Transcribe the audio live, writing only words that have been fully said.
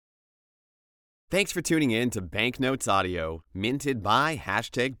Thanks for tuning in to Banknotes Audio, minted by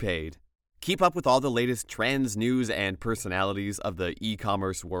 #paid. Keep up with all the latest trends, news, and personalities of the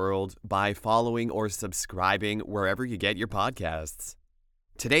e-commerce world by following or subscribing wherever you get your podcasts.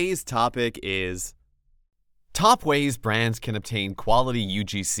 Today's topic is top ways brands can obtain quality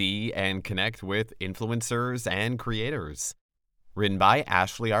UGC and connect with influencers and creators. Written by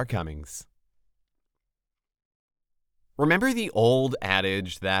Ashley R. Cummings. Remember the old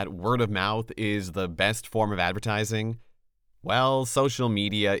adage that word of mouth is the best form of advertising? Well, social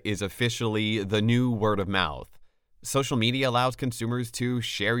media is officially the new word of mouth. Social media allows consumers to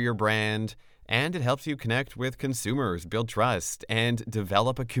share your brand, and it helps you connect with consumers, build trust, and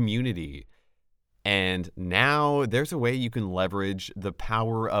develop a community. And now there's a way you can leverage the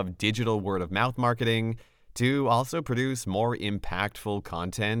power of digital word of mouth marketing to also produce more impactful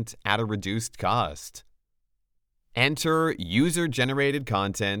content at a reduced cost. Enter user-generated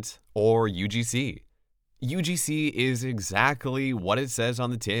content, or UGC. UGC is exactly what it says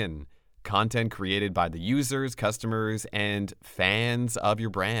on the tin: content created by the users, customers, and fans of your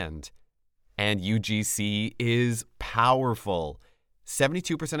brand. And UGC is powerful.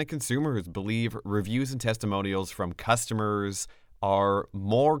 72% of consumers believe reviews and testimonials from customers are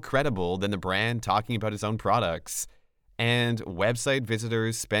more credible than the brand talking about its own products. And website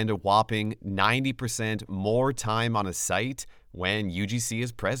visitors spend a whopping 90% more time on a site when UGC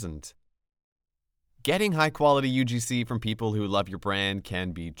is present. Getting high-quality UGC from people who love your brand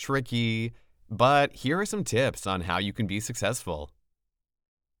can be tricky, but here are some tips on how you can be successful.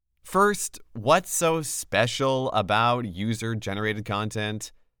 First, what's so special about user-generated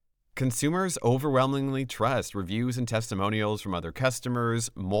content? Consumers overwhelmingly trust reviews and testimonials from other customers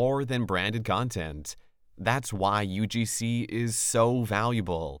more than branded content. That's why UGC is so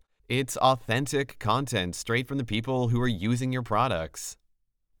valuable. It's authentic content straight from the people who are using your products.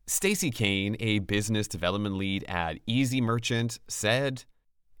 Stacey Kane, a business development lead at Easy Merchant, said,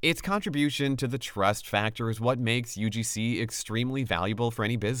 "Its contribution to the trust factor is what makes UGC extremely valuable for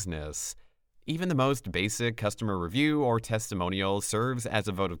any business. Even the most basic customer review or testimonial serves as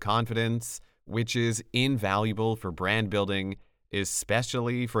a vote of confidence, which is invaluable for brand building,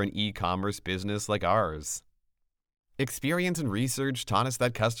 especially for an e-commerce business like ours. Experience and research taught us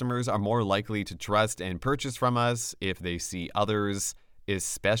that customers are more likely to trust and purchase from us if they see others,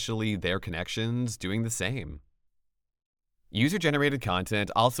 especially their connections, doing the same." User-generated content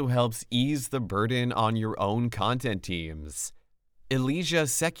also helps ease the burden on your own content teams. Elysia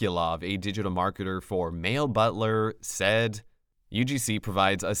Sekulov, a digital marketer for Mail Butler, said, "UGC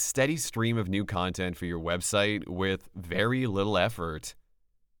provides a steady stream of new content for your website with very little effort."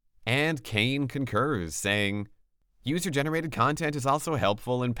 And Kane concurs, saying, "User-generated content is also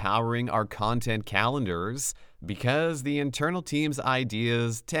helpful in powering our content calendars because the internal team's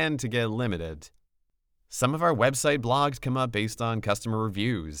ideas tend to get limited. Some of our website blogs come up based on customer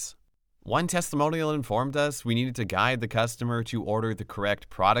reviews. One testimonial informed us we needed to guide the customer to order the correct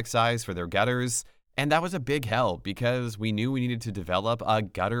product size for their gutters, and that was a big help because we knew we needed to develop a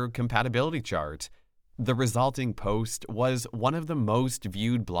gutter compatibility chart. The resulting post was one of the most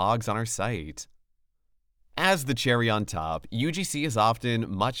viewed blogs on our site." As the cherry on top, UGC is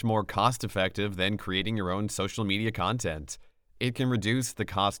often much more cost-effective than creating your own social media content. It can reduce the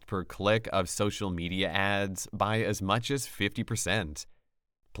cost per click of social media ads by as much as 50%.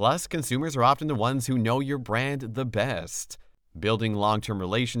 Plus, consumers are often the ones who know your brand the best. Building long-term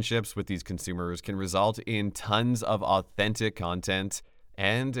relationships with these consumers can result in tons of authentic content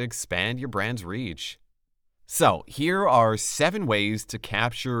and expand your brand's reach. So, here are 7 ways to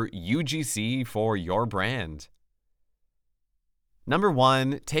capture UGC for your brand. Number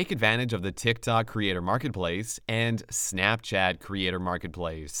 1, take advantage of the TikTok Creator Marketplace and Snapchat Creator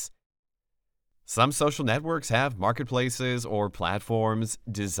Marketplace. Some social networks have marketplaces or platforms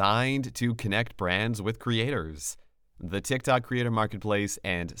designed to connect brands with creators. The TikTok Creator Marketplace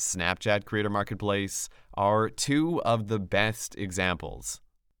and Snapchat Creator Marketplace are 2 of the best examples.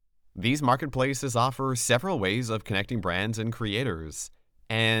 These marketplaces offer several ways of connecting brands and creators,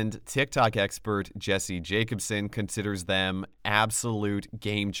 and TikTok expert Jessie Jacobson considers them absolute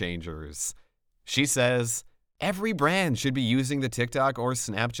game changers. She says, "Every brand should be using the TikTok or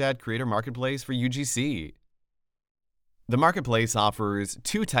Snapchat Creator Marketplace for UGC." The marketplace offers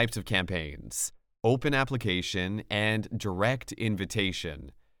 2 types of campaigns: open application and direct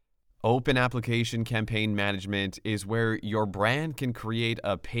invitation. Open application campaign management is where your brand can create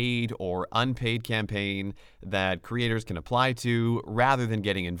a paid or unpaid campaign that creators can apply to rather than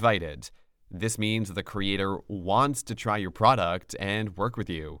getting invited. This means the creator wants to try your product and work with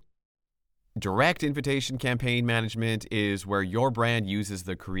you. Direct invitation campaign management is where your brand uses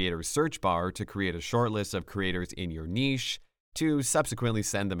the creator search bar to create a short list of creators in your niche to subsequently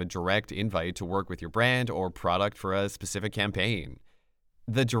send them a direct invite to work with your brand or product for a specific campaign.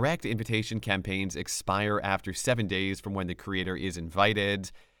 The direct invitation campaigns expire after 7 days from when the creator is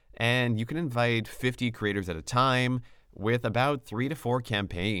invited, and you can invite 50 creators at a time with about 3 to 4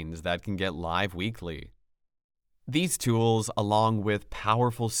 campaigns that can get live weekly. These tools, along with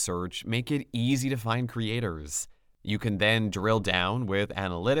powerful search, make it easy to find creators. You can then drill down with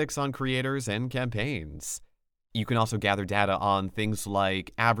analytics on creators and campaigns. You can also gather data on things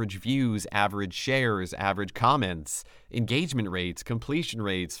like average views, average shares, average comments, engagement rates, completion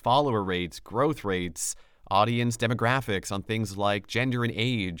rates, follower rates, growth rates, audience demographics on things like gender and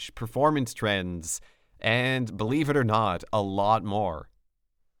age, performance trends, and, believe it or not, a lot more.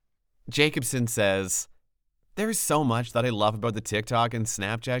 Jacobson says, "There's so much that I love about the TikTok and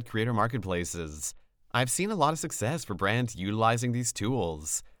Snapchat creator marketplaces. I've seen a lot of success for brands utilizing these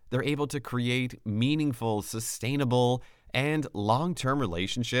tools. They're able to create meaningful, sustainable, and long-term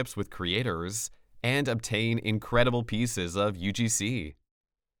relationships with creators and obtain incredible pieces of UGC."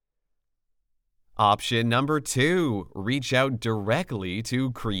 Option number 2, reach out directly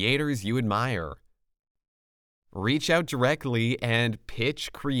to creators you admire. Reach out directly and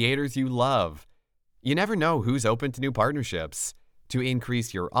pitch creators you love. You never know who's open to new partnerships. To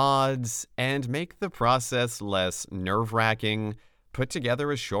increase your odds and make the process less nerve-wracking, put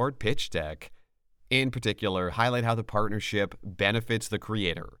together a short pitch deck. In particular, highlight how the partnership benefits the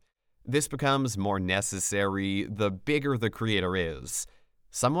creator. This becomes more necessary the bigger the creator is.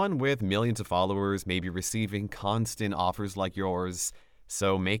 Someone with millions of followers may be receiving constant offers like yours,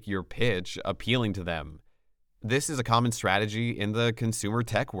 so make your pitch appealing to them. This is a common strategy in the consumer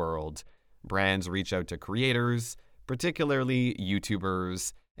tech world. Brands reach out to creators, particularly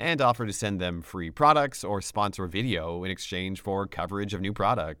YouTubers, and offer to send them free products or sponsor a video in exchange for coverage of new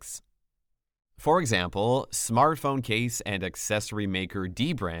products. For example, smartphone case and accessory maker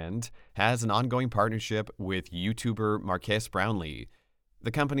dbrand has an ongoing partnership with YouTuber Marques Brownlee.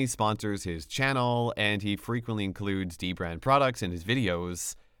 The company sponsors his channel, and he frequently includes dbrand products in his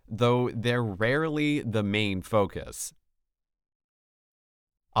videos, though they're rarely the main focus.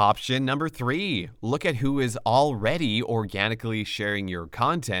 Option number 3, look at who is already organically sharing your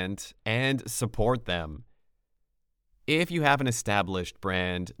content and support them. If you have an established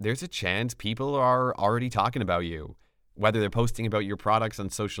brand, there's a chance people are already talking about you. Whether they're posting about your products on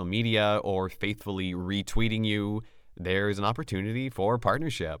social media or faithfully retweeting you, there's an opportunity for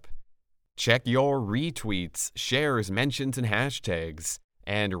partnership. Check your retweets, shares, mentions, and hashtags,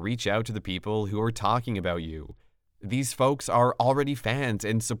 and reach out to the people who are talking about you. These folks are already fans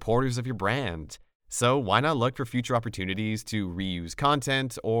and supporters of your brand, so why not look for future opportunities to reuse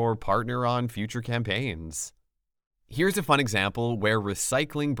content or partner on future campaigns? Here's a fun example where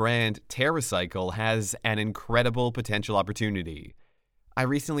recycling brand TerraCycle has an incredible potential opportunity. I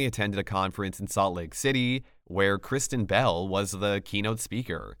recently attended a conference in Salt Lake City where Kristen Bell was the keynote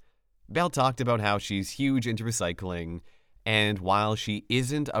speaker. Bell talked about how she's huge into recycling, and while she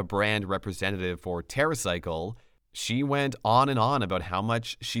isn't a brand representative for TerraCycle, she went on and on about how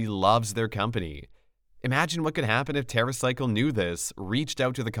much she loves their company. Imagine what could happen if TerraCycle knew this, reached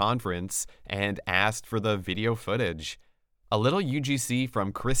out to the conference, and asked for the video footage. A little UGC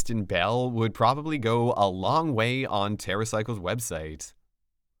from Kristen Bell would probably go a long way on TerraCycle's website.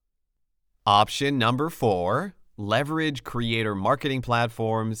 Option number 4, leverage creator marketing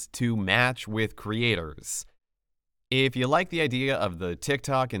platforms to match with creators. If you like the idea of the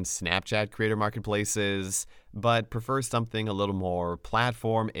TikTok and Snapchat creator marketplaces, but prefer something a little more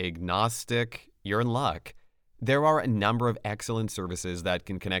platform agnostic, you're in luck. There are a number of excellent services that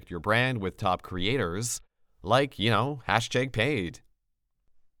can connect your brand with top creators, like, #paid.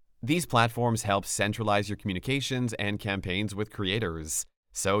 These platforms help centralize your communications and campaigns with creators,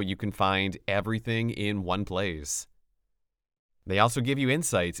 so you can find everything in one place. They also give you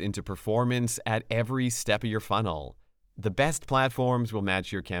insights into performance at every step of your funnel. The best platforms will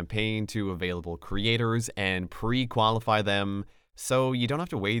match your campaign to available creators and pre-qualify them, so you don't have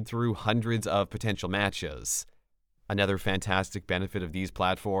to wade through hundreds of potential matches. Another fantastic benefit of these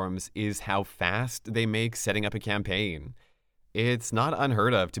platforms is how fast they make setting up a campaign. It's not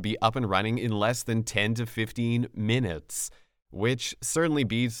unheard of to be up and running in less than 10 to 15 minutes, which certainly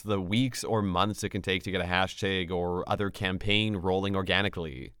beats the weeks or months it can take to get a hashtag or other campaign rolling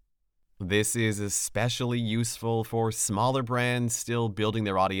organically. This is especially useful for smaller brands still building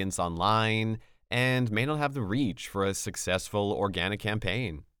their audience online and may not have the reach for a successful organic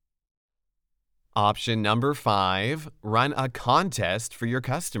campaign. Option number 5, run a contest for your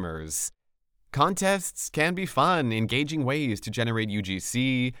customers. Contests can be fun, engaging ways to generate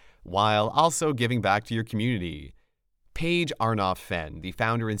UGC while also giving back to your community. Paige Arnoff-Fenn, the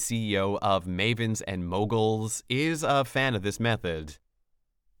founder and CEO of Mavens and Moguls, is a fan of this method.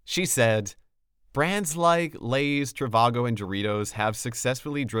 She said, "Brands like Lay's, Trivago, and Doritos have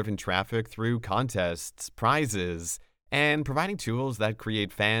successfully driven traffic through contests, prizes, and providing tools that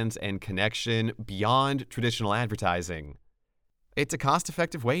create fans and connection beyond traditional advertising. It's a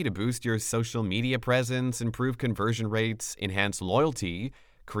cost-effective way to boost your social media presence, improve conversion rates, enhance loyalty,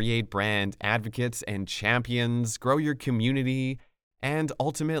 create brand advocates and champions, grow your community, and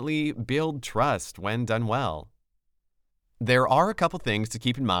ultimately build trust when done well." There are a couple things to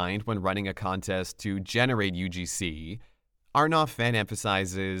keep in mind when running a contest to generate UGC. Arnoff-Fenn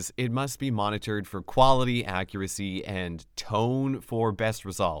emphasizes it must be monitored for quality, accuracy, and tone for best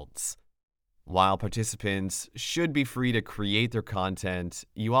results. While participants should be free to create their content,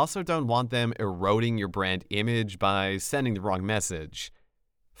 you also don't want them eroding your brand image by sending the wrong message.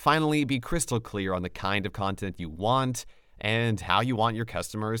 Finally, be crystal clear on the kind of content you want and how you want your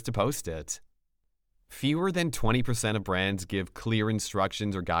customers to post it. Fewer than 20% of brands give clear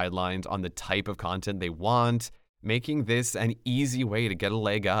instructions or guidelines on the type of content they want, making this an easy way to get a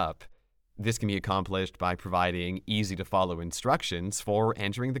leg up. This can be accomplished by providing easy-to-follow instructions for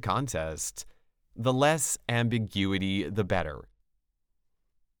entering the contest. The less ambiguity, the better.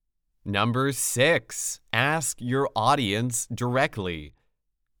 Number 6, ask your audience directly.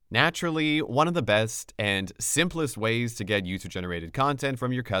 Naturally, one of the best and simplest ways to get user-generated content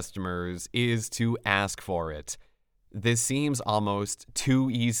from your customers is to ask for it. This seems almost too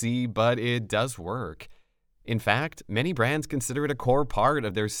easy, but it does work. In fact, many brands consider it a core part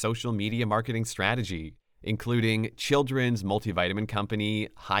of their social media marketing strategy, including children's multivitamin company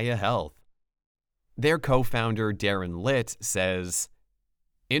Hiya Health. Their co-founder Darren Litt says,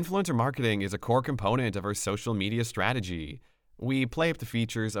 "Influencer marketing is a core component of our social media strategy. We play up the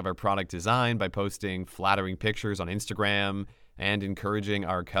features of our product design by posting flattering pictures on Instagram and encouraging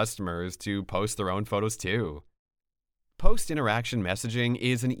our customers to post their own photos too. Post-interaction messaging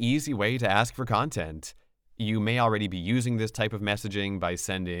is an easy way to ask for content. You may already be using this type of messaging by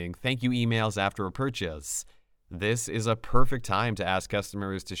sending thank you emails after a purchase. This is a perfect time to ask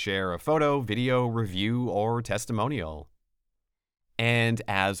customers to share a photo, video, review, or testimonial." And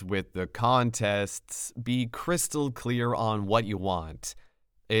as with the contests, be crystal clear on what you want.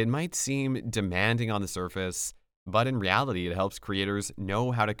 It might seem demanding on the surface, but in reality, it helps creators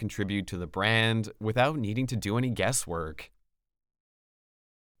know how to contribute to the brand without needing to do any guesswork.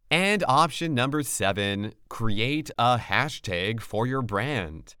 And option number 7, create a hashtag for your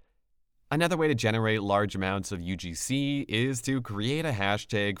brand. Another way to generate large amounts of UGC is to create a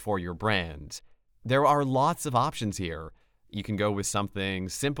hashtag for your brand. There are lots of options here. You can go with something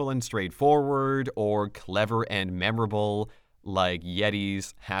simple and straightforward or clever and memorable, like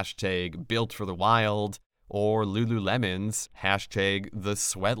Yeti's hashtag Built for the Wild or Lululemon's hashtag The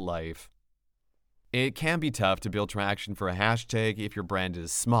Sweat Life. It can be tough to build traction for a hashtag if your brand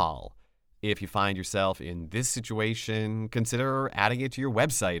is small. If you find yourself in this situation, consider adding it to your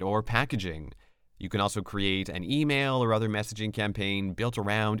website or packaging. You can also create an email or other messaging campaign built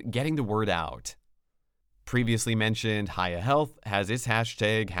around getting the word out. Previously mentioned Hiya Health has its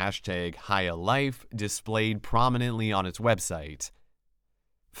hashtag Hiya Life displayed prominently on its website.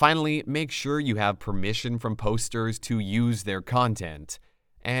 Finally, make sure you have permission from posters to use their content,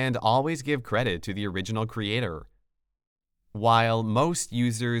 and always give credit to the original creator. While most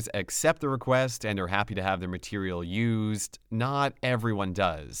users accept the request and are happy to have their material used, not everyone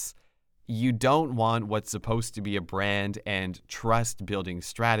does. You don't want what's supposed to be a brand and trust-building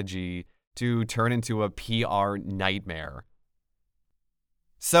strategy to turn into a PR nightmare.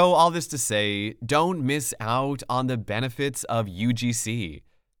 So all this to say, don't miss out on the benefits of UGC.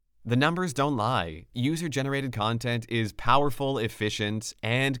 The numbers don't lie. User-generated content is powerful, efficient,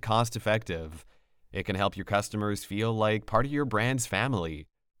 and cost-effective. It can help your customers feel like part of your brand's family.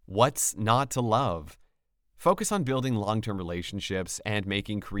 What's not to love? Focus on building long-term relationships and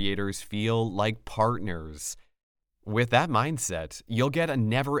making creators feel like partners. With that mindset, you'll get a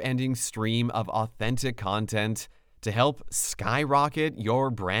never-ending stream of authentic content to help skyrocket your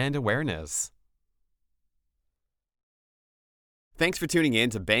brand awareness. Thanks for tuning in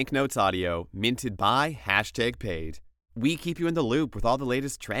to Banknotes Audio, minted by #paid. We keep you in the loop with all the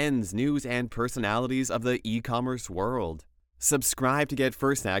latest trends, news, and personalities of the e-commerce world. Subscribe to get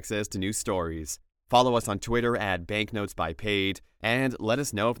first access to new stories. Follow us on Twitter @BanknotesByPaid, and let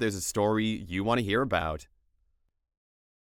us know if there's a story you want to hear about.